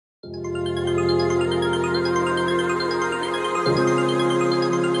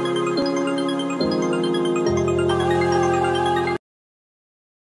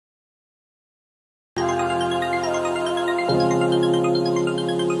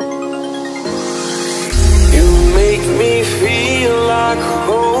me feel like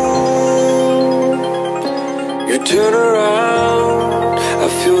home. You turn around, I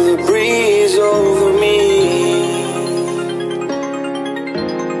feel the breeze over me.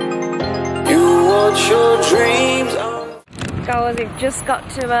 You watch your dreams on. Guys, we've just got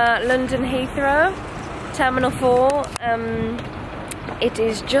to London Heathrow, Terminal 4. It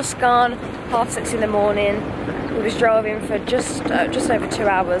is just gone 6:30 in the morning. We was driving for just over 2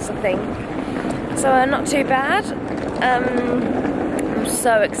 hours, I think. So not too bad. I'm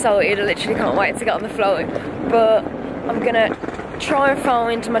so excited. I literally can't wait to get on the flight. But I'm gonna try and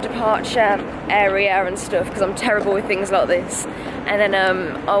find my departure area and stuff because I'm terrible with things like this. And then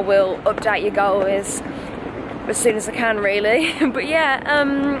I will update you guys as soon as I can, really. But yeah,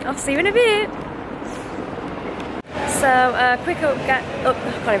 I'll see you in a bit. So a quick update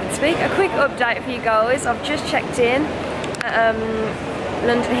for you guys. I've just checked in at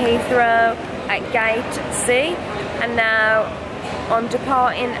London Heathrow at Gate C, and now I'm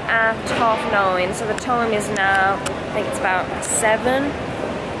departing at 9:30. So the time is now, I think it's about 7.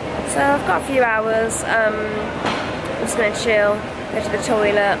 So I've got a few hours. I'm just gonna chill, go to the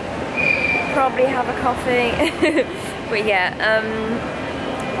toilet, probably have a coffee. But yeah,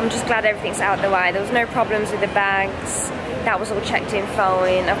 I'm just glad everything's out of the way. There was no problems with the bags. That was all checked in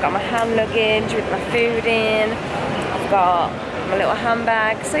fine. I've got my hand luggage with my food in. I've got my little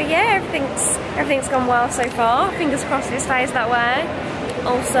handbag. So yeah, everything's gone well so far. Fingers crossed it stays that way.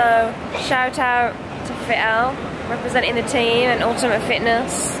 Also, shout out to FitL, representing the team and Ultimate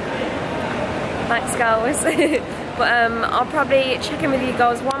Fitness. Thanks guys. But I'll probably check in with you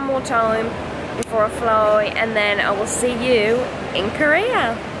guys one more time before I fly, and then I will see you in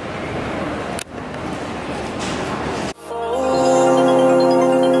Korea.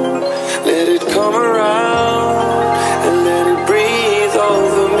 Let it come around and let it breathe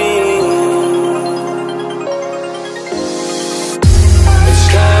over me. It's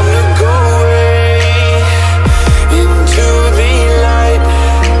time to go away into the light.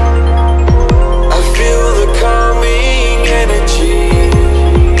 I feel the calming energy.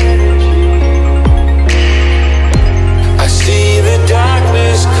 I see the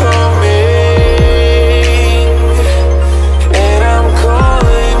darkness coming.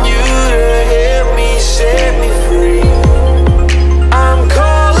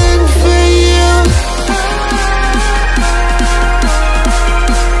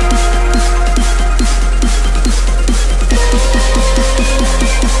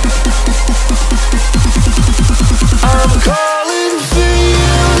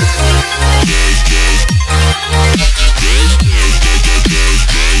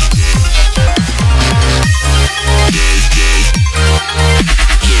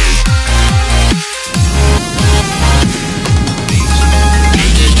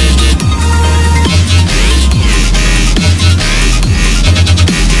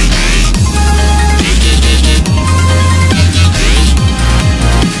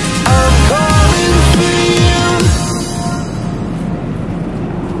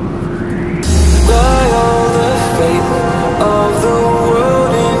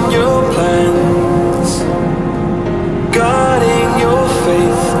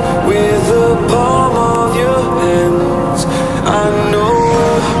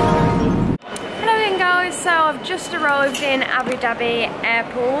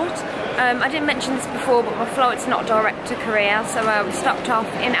 Airport. I didn't mention this before, but my flight's not direct to Korea, so we stopped off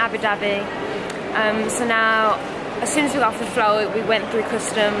in Abu Dhabi. So now, as soon as we got off the flight, we went through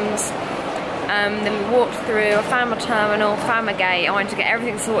customs, then we walked through, I found my terminal, found my gate. I wanted to get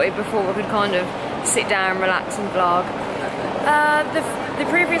everything sorted before we could kind of sit down, relax and vlog. The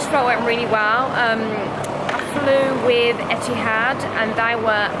previous flight went really well. I flew with Etihad, and they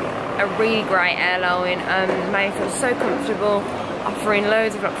were a really great airline. Made me feel so comfortable, offering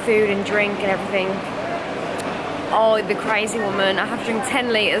loads of like food and drink and everything. Oh, the crazy woman. I have to drink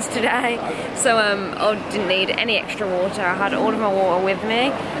 10 litres today, so I didn't need any extra water. I had all of my water with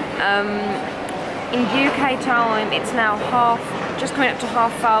me. In UK time, it's now just coming up to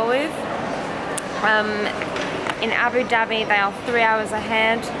 5:30. In Abu Dhabi, they are 3 hours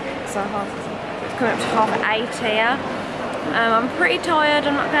ahead, so it's coming up to 8:30 here. I'm pretty tired,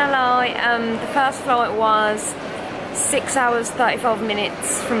 I'm not gonna lie. The first flight was 6 hours 35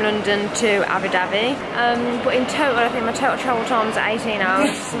 minutes from London to Abu Dhabi, but in total I think my total travel time is 18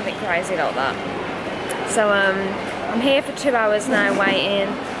 hours, something crazy like that. So I'm here for 2 hours now waiting.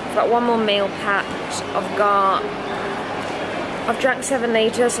 I've got one more meal packed. I've drank 7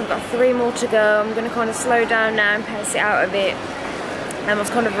 litres, so I've got 3 more to go. I'm going to kind of slow down now and pace it out a bit. I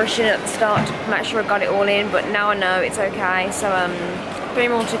was kind of rushing at the start to make sure I got it all in, but now I know it's okay. So 3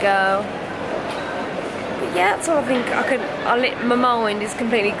 more to go. But yeah, that's all I think my mind is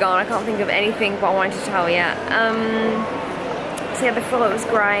completely gone. I can't think of anything what I wanted to tell you. So yeah, the flight was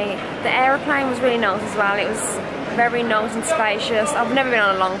great. The aeroplane was really nice as well. It was very nice and spacious. I've never been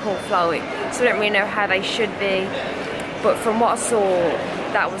on a long haul flight, so I don't really know how they should be. But from what I saw,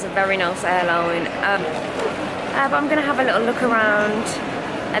 that was a very nice airline. But I'm gonna have a little look around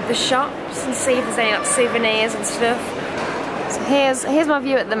at the shops and see if there's any like souvenirs and stuff. So here's my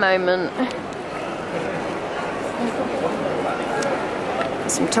view at the moment.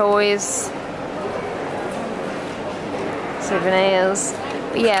 Some toys, souvenirs.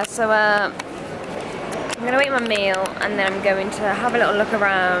 But yeah, so I'm gonna eat my meal and then I'm going to have a little look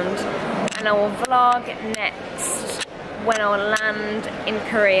around, and I will vlog next when I land in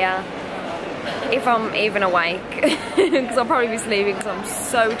Korea, if I'm even awake, because I'll probably be sleeping because I'm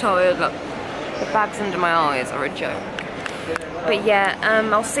so tired. Look, the bags under my eyes are a joke. But yeah,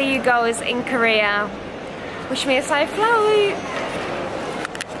 I'll see you guys in Korea. Wish me a safe flight.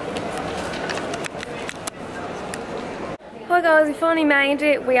 Hi guys, we finally made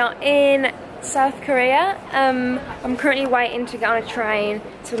it. We are in South Korea. I'm currently waiting to get on a train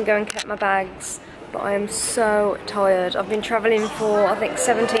so I can go and collect my bags. But I am so tired. I've been travelling for I think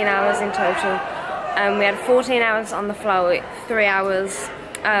 17 hours in total. We had 14 hours on the flight, 3 hours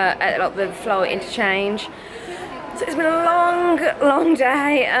at like, the flight interchange. So it's been a long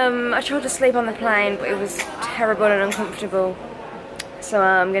day. I tried to sleep on the plane, but it was terrible and uncomfortable. So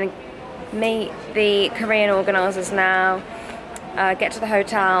I'm going to meet the Korean organisers now, get to the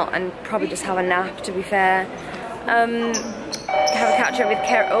hotel and probably just have a nap, to be fair. Have a catch up with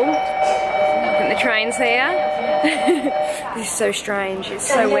Kerry. Oh, I think the train's here. This is so strange. It's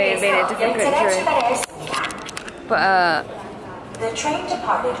so weird being in a different country. But the train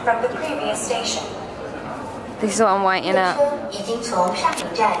departed from the previous station. This is what I'm waiting at. But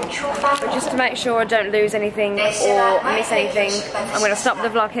just to make sure I don't lose anything or miss anything, I'm going to stop the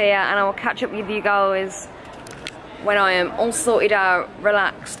vlog here and I will catch up with you guys when I am all sorted out,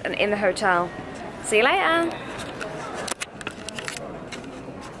 relaxed and in the hotel. See you later.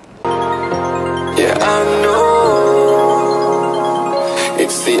 Yeah, I know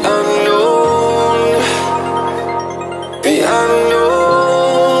it's the unknown, the unknown.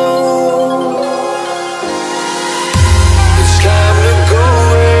 It's time to go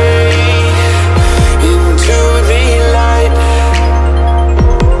away into the light.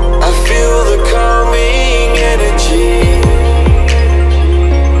 I feel the calming energy.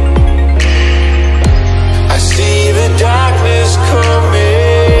 I see the darkness coming.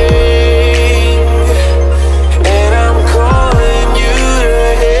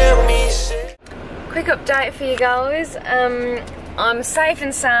 Update for you guys. I'm safe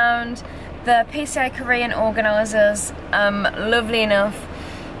and sound. The PCA Korean organisers, lovely enough,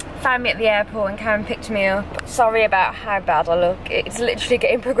 found me at the airport and came and picked me up. Sorry about how bad I look. It's literally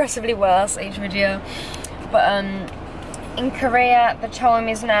getting progressively worse each video. But in Korea the time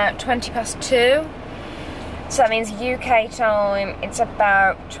is now 2:20. So that means UK time it's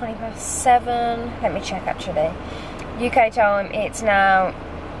about 7:20. Let me check actually. UK time it's now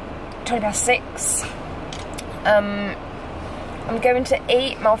 6:20. I'm going to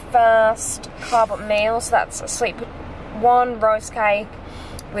eat my first carb up meal, so that's one rice cake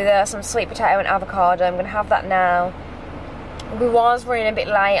with some sweet potato and avocado. I'm going to have that now. We was running a bit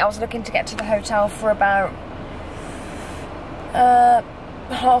late. I was looking to get to the hotel for about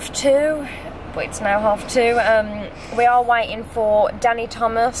 2:30, but it's now 2:30. We are waiting for Danny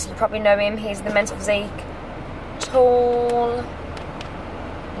Thomas. You probably know him. He's the men's physique tall.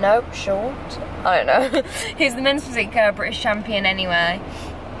 Nope, short. I don't know. He's the men's physique British champion anyway.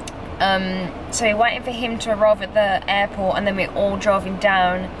 So we're waiting for him to arrive at the airport, and then we're all driving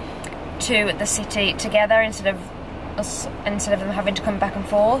down to the city together instead of them having to come back and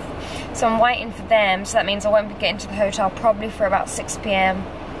forth. So I'm waiting for them. So that means I won't be getting to the hotel probably for about 6 PM.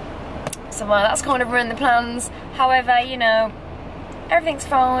 So that's kind of ruined the plans. However, you know, everything's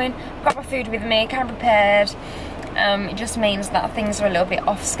fine. I've got my food with me, came prepared. It just means that things are a little bit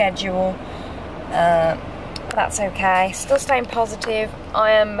off schedule, but that's okay. Still staying positive.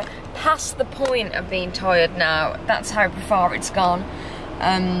 I am past the point of being tired now. That's how far it's gone.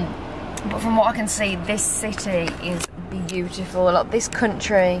 But from what I can see, this city is beautiful. Like, this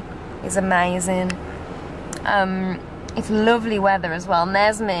country is amazing. It's lovely weather as well. And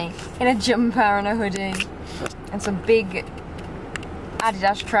there's me in a jumper and a hoodie and some big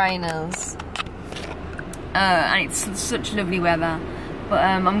Adidas trainers. And it's such lovely weather. But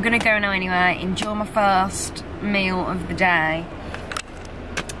I'm gonna go now anyway, enjoy my first meal of the day,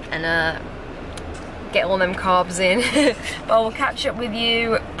 and get all them carbs in. But I'll catch up with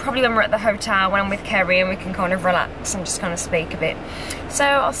you probably when we're at the hotel, when I'm with Kerry, and we can kind of relax and just kind of speak a bit. So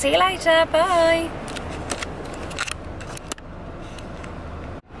I'll see you later, bye.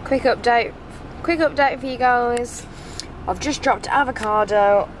 Quick update for you guys. I've just dropped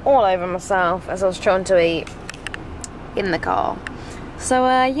avocado all over myself as I was trying to eat in the car. So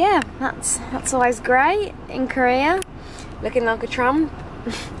yeah, that's always great in Korea. Looking like a tramp,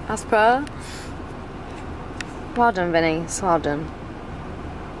 as per. Well done, Vinny. Well done.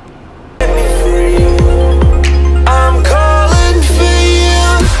 I'm calling for you.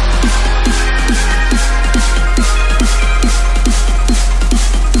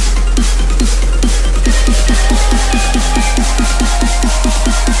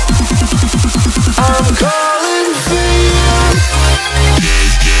 I'm calling for you.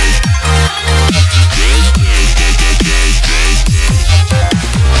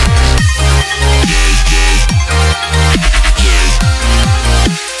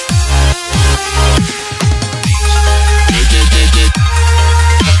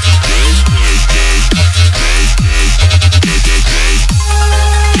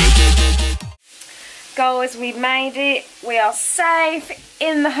 Guys, we've made it. We are safe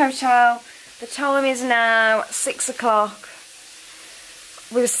in the hotel. The time is now 6 o'clock.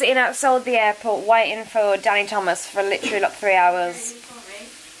 We were sitting outside the airport waiting for Danny Thomas for literally like 3 hours.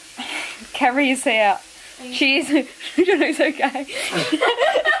 Kerry is here. She's... I don't know, it's okay.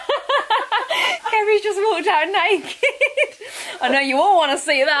 Kerry's just walked out naked. I know you all want to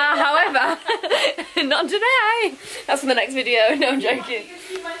see that, however, not today. That's for the next video. No, I'm joking.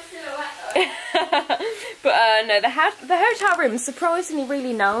 But no, the hotel room's surprisingly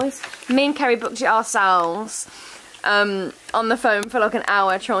really nice. Me and Kerry booked it ourselves on the phone for like an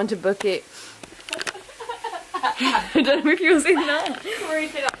hour trying to book it. I don't know if you've seen that.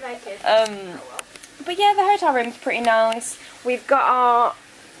 But yeah, the hotel room's pretty nice. We've got our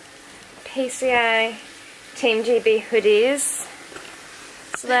PCA Team GB hoodies,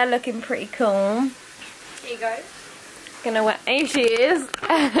 so they're looking pretty cool. Here you go. Gonna wear. Here she is.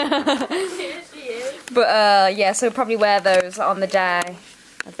 Here she is. But yeah, so we'll probably wear those on the day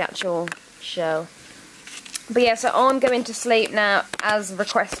of the actual show. But yeah, so I'm going to sleep now as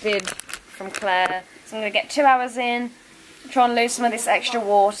requested from Claire. So I'm gonna get 2 hours in, try and lose some of this extra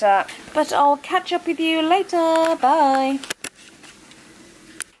water. But I'll catch up with you later. Bye.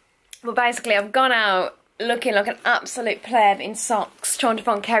 Well, basically, I've gone out looking like an absolute pleb in socks, trying to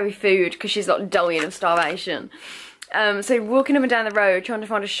find Kerry food because she's like dying of starvation. So walking up and down the road trying to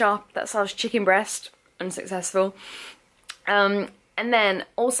find a shop that sells chicken breast, unsuccessful. And then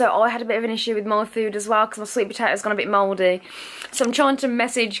also I had a bit of an issue with my food as well because my sweet potato's gone a bit mouldy. So I'm trying to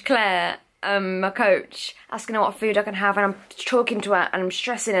message Claire, my coach, asking her what food I can have, and I'm talking to her and I'm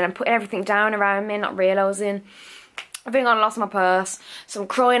stressing and I'm putting everything down around me and not realising. I think I lost my purse, so I'm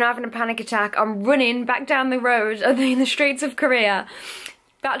crying, having a panic attack. I'm running back down the road in the streets of Korea,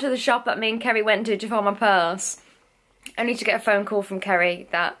 back to the shop that me and Kerry went to find my purse. I need to get a phone call from Kerry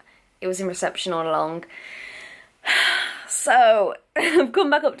that it was in reception all along. So I've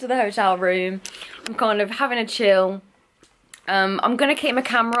come back up to the hotel room. I'm kind of having a chill. I'm going to keep my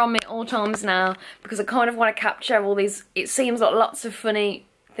camera on me at all times now because I kind of want to capture all these. It seems like lots of funny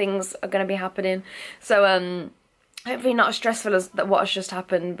things are going to be happening. So hopefully not as stressful as what has just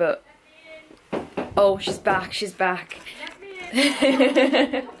happened, but... Oh, she's back, she's back.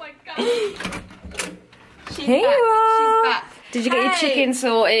 Oh my god. She's Here back. you are. She's back. Did you get your chicken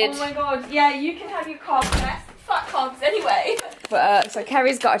sorted? Oh my god, yeah, you can have your carbs first. Fuck carbs anyway. But, so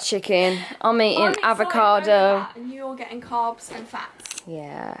Kerry's got a chicken, I'm eating I'm excited avocado. about that, and you're getting carbs and fats.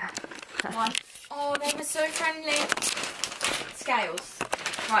 Yeah. Oh, they were so friendly. Scales.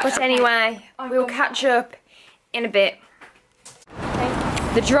 Right, But okay. anyway, I've we'll got catch up in a bit.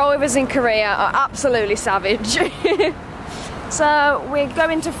 The drivers in Korea are absolutely savage. So we're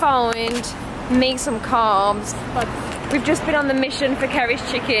going to find me some carbs. We've just been on the mission for Kerry's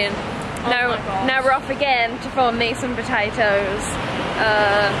chicken. Now we're off again to find me some potatoes.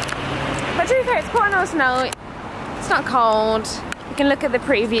 But to be fair, it's quite a nice night. It's not cold. You can look at the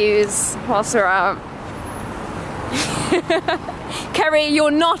previews whilst we're out. Kerry,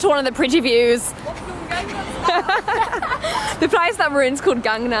 you're not one of the pretty views. The place that we're in is called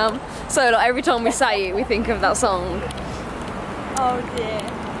Gangnam. So like, every time we say it, we think of that song. Oh dear.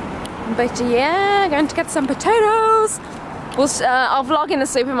 But yeah, going to get some potatoes. I'll vlog in the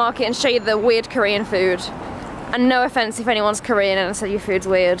supermarket and show you the weird Korean food. And no offence if anyone's Korean and I said your food's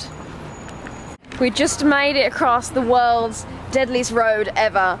weird. We just made it across the world's deadliest road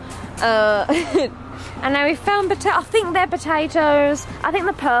ever. And now we found I think they're potatoes. I think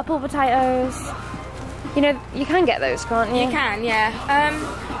the purple potatoes. You know, you can get those, can't you? You can, yeah.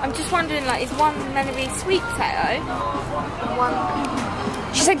 I'm just wondering, like, is one meant to be sweet potato?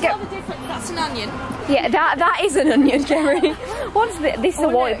 One. She said get... What's the difference? That's an onion. Yeah, that is an onion, Kerry. What's this? This is a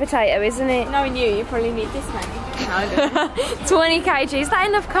white potato, isn't it? Knowing you probably need this many. No, I don't. 20 kg. Is that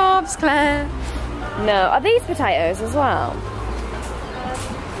enough carbs, Claire? No. Are these potatoes as well?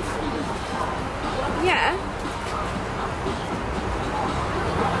 Yeah.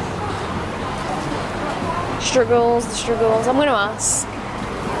 Struggles, the struggles. I'm going to ask.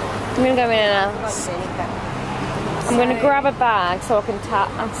 I'm going to go in and ask. I'm going to grab a bag so I can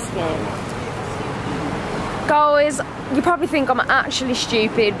ask him. Guys, you probably think I'm actually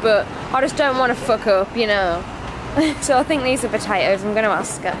stupid, but I just don't want to fuck up, you know. So I think these are potatoes. I'm going to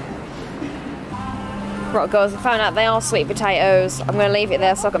ask her. Right, guys, I found out they are sweet potatoes. I'm going to leave it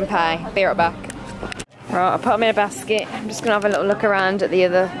there so I can pay. Be right back. Right, I put them in a basket. I'm just going to have a little look around at the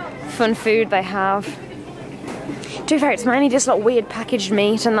other fun food they have. To be fair, it's mainly just like weird packaged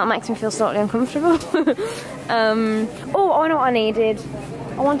meat, and that makes me feel slightly uncomfortable. Oh, I know what I needed.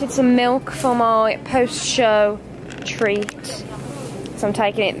 I wanted some milk for my post-show treat. So I'm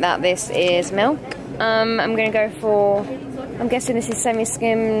taking it that this is milk. I'm going to go for, I'm guessing this is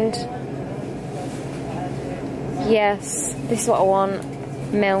semi-skimmed. Yes, this is what I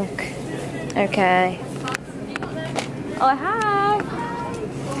want. Milk. Okay. I have.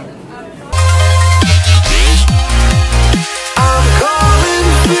 I'm calling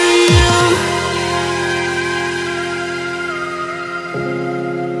for you.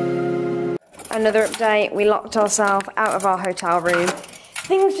 Another update, we locked ourselves out of our hotel room.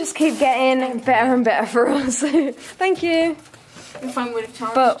 Things just keep getting better and better for us. Thank you. If I would have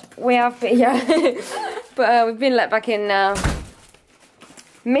charged. But we have been, yeah. But we've been let back in now.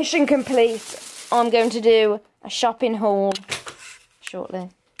 Mission complete. I'm going to do a shopping haul shortly.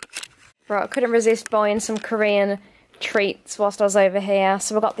 Right, I couldn't resist buying some Korean treats whilst I was over here.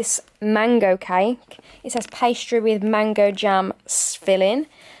 So I got this mango cake. It says pastry with mango jam filling.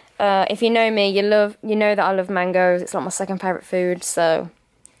 If you know me, you know that I love mangoes. It's like my second favourite food, so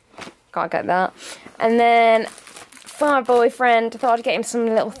gotta get that. And then for my boyfriend, I thought I'd get him some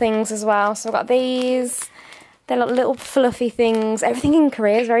little things as well. So I got these. They're like little fluffy things. Everything in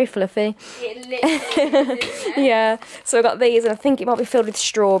Korea is very fluffy. It literally is, isn't it? Yeah. So I got these, and I think it might be filled with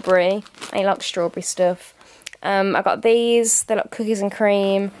strawberry. I like strawberry stuff. I got these. They're like cookies and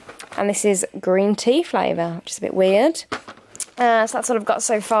cream, and this is green tea flavour, which is a bit weird. So that's what I've got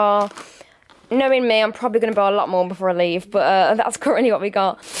so far. Knowing me, I'm probably going to buy a lot more before I leave, but that's currently what we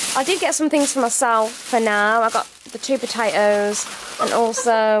got. I did get some things for myself for now. I got the 2 potatoes and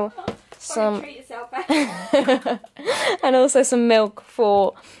also some Treat yourself, eh? and also some milk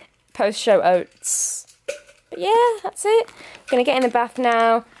for post-show oats. But yeah, that's it. I'm going to get in the bath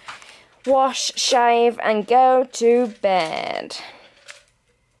now, wash, shave, and go to bed.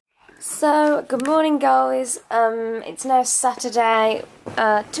 So, good morning guys, it's now Saturday.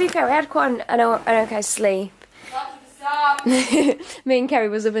 To be fair, we had quite an okay sleep. Me and Kerry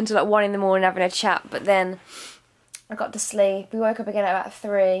was up until like 1 in the morning having a chat, but then I got to sleep. We woke up again at about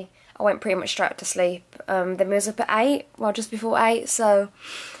 3. I went pretty much straight to sleep. Then we was up at 8, well just before 8, so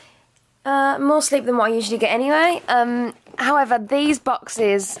more sleep than what I usually get anyway. However, these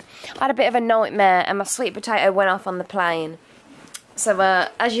boxes, I had a bit of a nightmare and my sweet potato went off on the plane. So,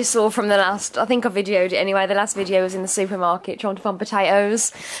 as you saw from the last, I think I videoed it anyway, the last video was in the supermarket trying to find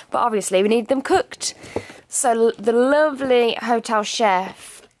potatoes, but obviously we need them cooked. So, the lovely hotel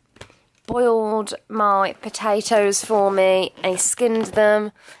chef boiled my potatoes for me, and he skinned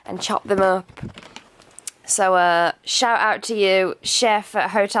them and chopped them up. So, shout out to you, chef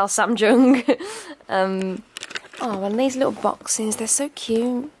at Hotel Samjung. Oh, and these little boxes, they're so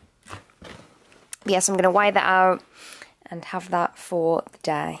cute. But yes, I'm going to weigh that out and have that for the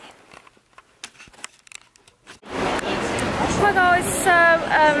day. Hi guys, so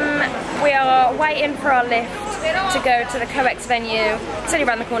we are waiting for our lift to go to the COEX venue. It's only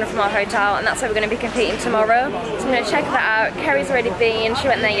around the corner from our hotel, and that's where we're going to be competing tomorrow. So I'm going to check that out. Kerry's already been, she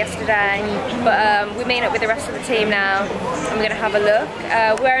went there yesterday, but we're meeting up with the rest of the team now, and we're going to have a look.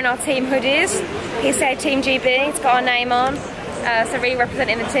 We're wearing our team hoodies. He said Team GB, it's got our name on, so really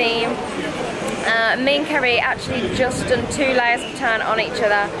representing the team. Me and Kerry actually just done 2 layers of tan on each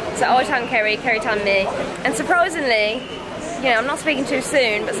other. So I tanned Kerry, Kerry tanned me. And surprisingly, you know, I'm not speaking too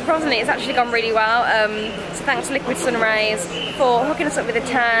soon, but surprisingly it's actually gone really well. So thanks to Liquid Sun Rays for hooking us up with a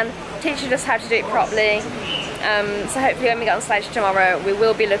tan, teaching us how to do it properly. So hopefully when we get on stage tomorrow, we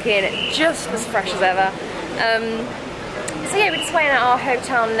will be looking just as fresh as ever. So yeah, we're just waiting at our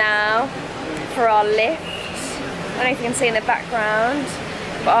hotel now for our lift. I don't know if you can see in the background.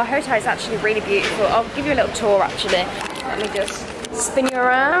 But our hotel is actually really beautiful. I'll give you a little tour actually. Let me just spin you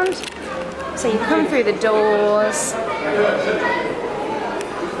around. So you come through the doors.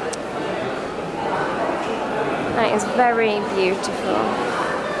 That is very beautiful.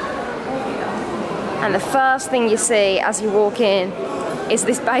 And the first thing you see as you walk in is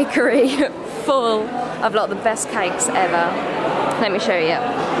this bakery full of like the best cakes ever. Let me show you.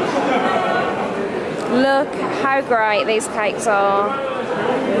 Look how great these cakes are.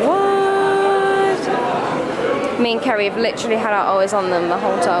 What? Me and Kerry have literally had our eyes on them the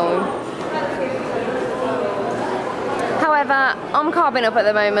whole time. However, I'm carving up at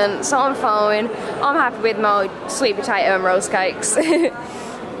the moment, so I'm fine. I'm happy with my sweet potato and roast cakes.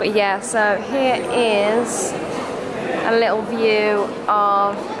 But yeah, so here is a little view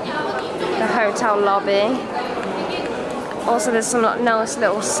of the hotel lobby. Also, there's some nice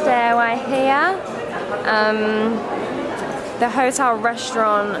little stairway here. The hotel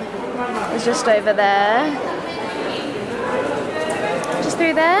restaurant is just over there. Just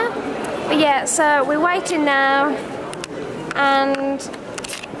through there. But yeah, so we're waiting now. And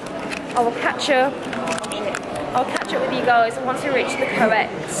I will catch up. I'll catch up with you guys once we reach the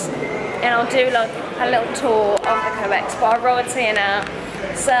COEX, and I'll do like a little tour of the COEX. But our road's here now,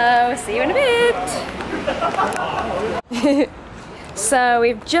 so see you in a bit. So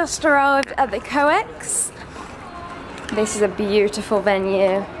we've just arrived at the COEX. This is a beautiful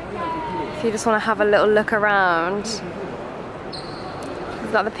venue. If you just want to have a little look around,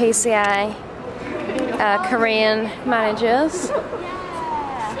 we've got the PCA. Korean managers.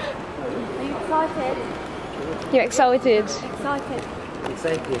 Yeah. Are you excited? You're excited? Excited.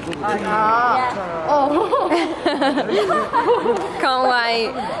 Yeah. Oh. Can't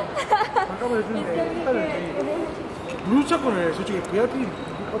wait. 블루 차권을 솔직히 VIP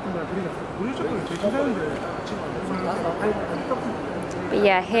같은 거 그러니까 블루 차권을 제일 괜찮은데 But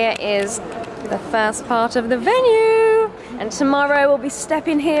yeah, here is the first part of the venue, and tomorrow we'll be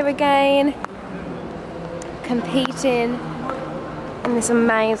stepping here again, competing in this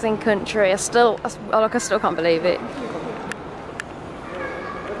amazing country. I still can't believe it.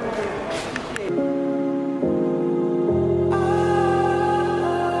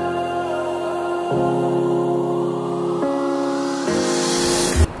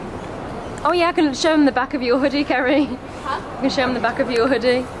 Oh yeah, I can show him the back of your hoodie, Kerry. Huh? I can show him the back of your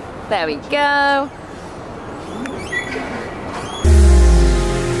hoodie. There we go.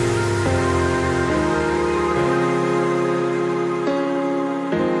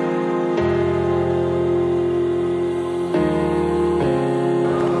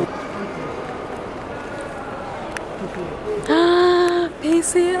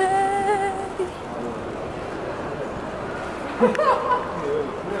 PCA!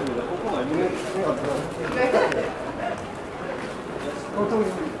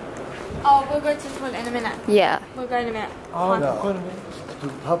 Oh, we'll go to the toilet in a minute. Yeah. We'll go in a minute.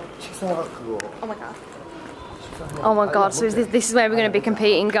 밥 식사가 그거 Oh my god. Oh my god, so this is where we're going to be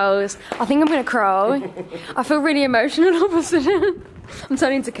competing, guys. I think I'm going to cry. I feel really emotional all of a sudden. I'm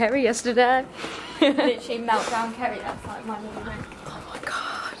turning to Kerry yesterday. Literally meltdown Kerry, that's like my moment. Oh my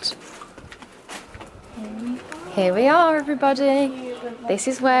god. Here we are, everybody. This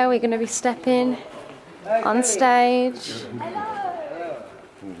is where we're going to be stepping on stage.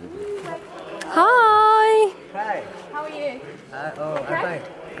 Hi! Hi. How are you? Oh, I'm fine.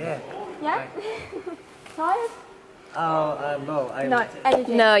 Yeah. Yeah? Tired? No, I'm... No,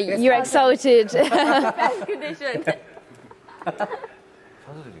 energy. No, you're excited. Best condition.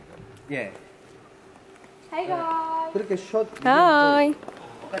 Yeah. Hey guys. 그렇게 숏 Hi!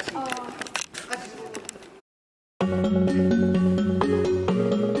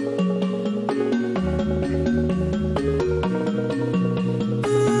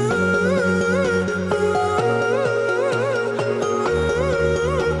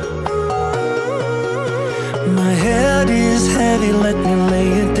 My head is heavy, let me lay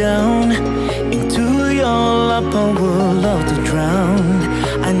it down into your lap, I would love to drown.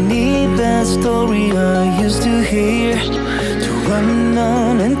 I need that story I used to hear, to run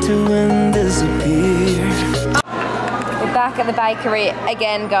on into and disappear. We're back at the bakery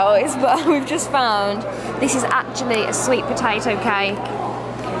again, guys, but we've just found this is actually a sweet potato cake.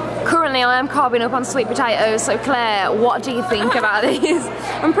 Currently I am carving up on sweet potatoes, so Claire, what do you think about this?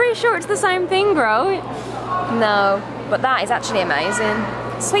 I'm pretty sure it's the same thing, right? No, but that is actually amazing.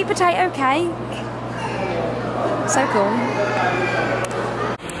 Sweet potato cake. So cool.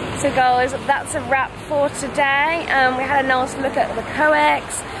 So guys, that's a wrap for today. We had a nice look at the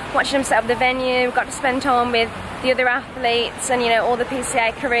COEX, watching them set up the venue, got to spend time with the other athletes and, you know, all the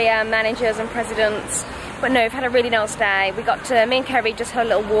PCA Korea managers and presidents. But no, we've had a really nice day. We got to, me and Kerry just had a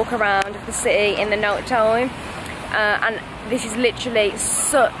little walk around of the city in the night time. And this is literally it's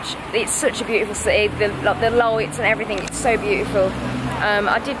such a beautiful city. The lights and everything, it's so beautiful.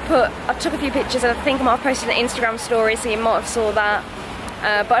 I took a few pictures, and I think I might have posted an Instagram story, so you might have saw that.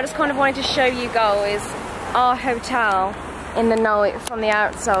 But I just kind of wanted to show you guys our hotel in the night from the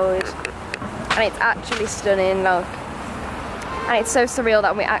outside. And it's actually stunning, look. And it's so surreal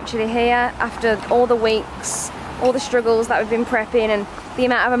that we're actually here after all the weeks, all the struggles that we've been prepping, and the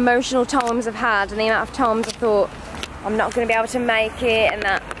amount of emotional times I've had, and the amount of times I thought I'm not going to be able to make it, and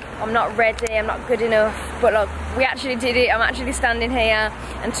that I'm not ready, I'm not good enough. But look, we actually did it. I'm actually standing here,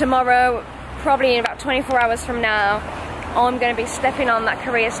 and tomorrow, probably in about 24 hours from now, I'm going to be stepping on that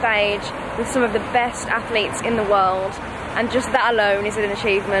career stage with some of the best athletes in the world. And just that alone is an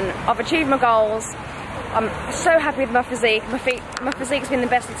achievement. I've achieved my goals. I'm so happy with my physique. My physique's been the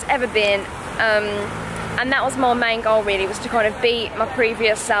best it's ever been. And that was my main goal really, was to kind of beat my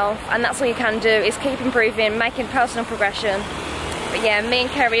previous self. And that's all you can do, is keep improving, making personal progression. But yeah, me and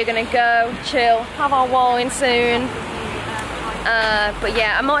Kerry are gonna go, chill, have our wine soon. But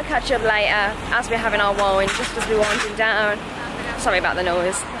yeah, I might catch up later as we're having our wine, just as we're winding down. Sorry about the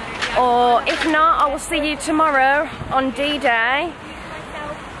noise. Or if not, I will see you tomorrow on D-Day.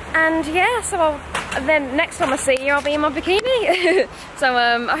 And yeah, so then next time I see you, I'll be in my bikini. So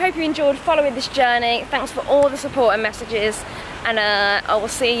I hope you enjoyed following this journey. Thanks for all the support and messages. And I will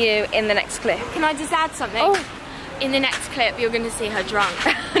see you in the next clip. Can I just add something? Oh. In the next clip, you're going to see her drunk.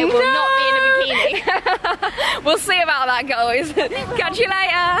 It will not be in a bikini. We'll see about that, guys. Catch you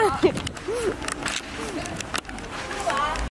later.